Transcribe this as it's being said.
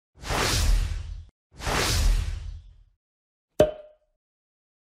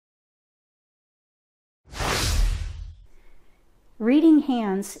Reading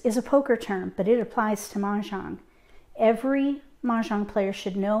hands is a poker term, but it applies to Mahjong. Every Mahjong player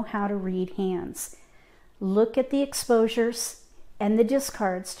should know how to read hands. Look at the exposures and the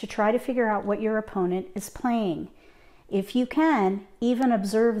discards to try to figure out what your opponent is playing. If you can, even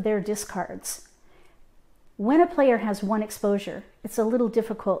observe their discards. When a player has one exposure, it's a little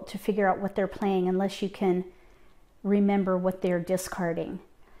difficult to figure out what they're playing unless you can remember what they're discarding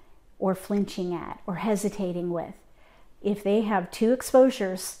or flinching at or hesitating with. If they have two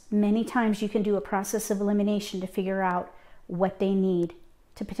exposures, many times you can do a process of elimination to figure out what they need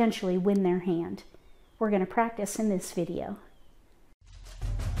to potentially win their hand. We're going to practice in this video.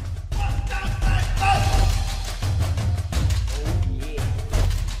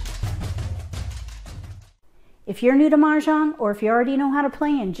 If you're new to Mahjong, or if you already know how to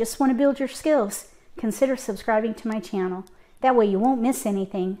play and just want to build your skills, consider subscribing to my channel. That way you won't miss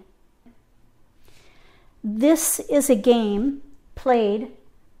anything. This is a game played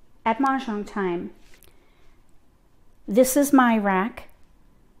at Mahjong time. This is my rack,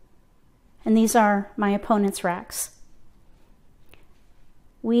 and these are my opponent's racks.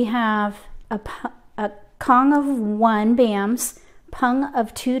 We have a Kong of 1 bams, Pung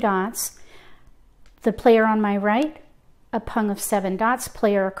of 2 dots, the player on my right, a Pung of 7 dots,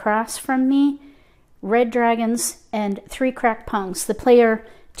 player across from me, red dragons, and 3 cracked pungs. The player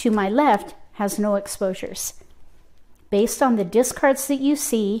to my left has no exposures. Based on the discards that you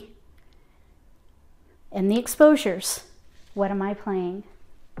see and the exposures, what am I playing?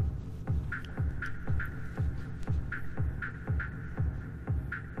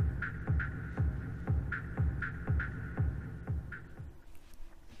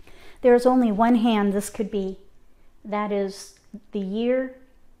 There's only one hand this could be. That is the year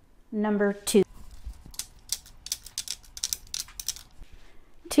number 2.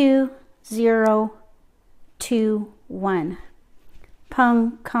 2, 0, 2, 1.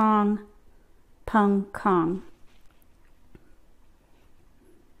 Pung, Kong, Pung, Kong.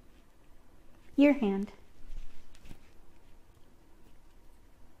 Your hand.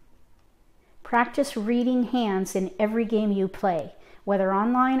 Practice reading hands in every game you play, whether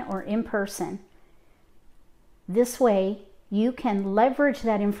online or in person. This way, you can leverage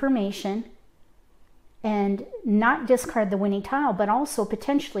that information and not discard the winning tile, but also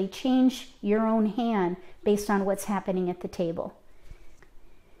potentially change your own hand based on what's happening at the table.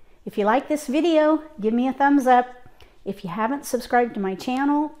 If you like this video, give me a thumbs up. If you haven't subscribed to my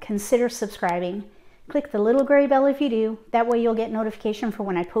channel, consider subscribing. Click the little gray bell if you do. That way you'll get notification for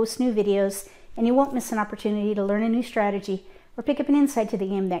when I post new videos, and you won't miss an opportunity to learn a new strategy or pick up an insight to the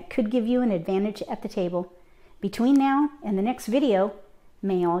game that could give you an advantage at the table. Between now and the next video,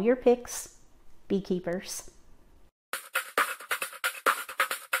 may all your picks be keepers.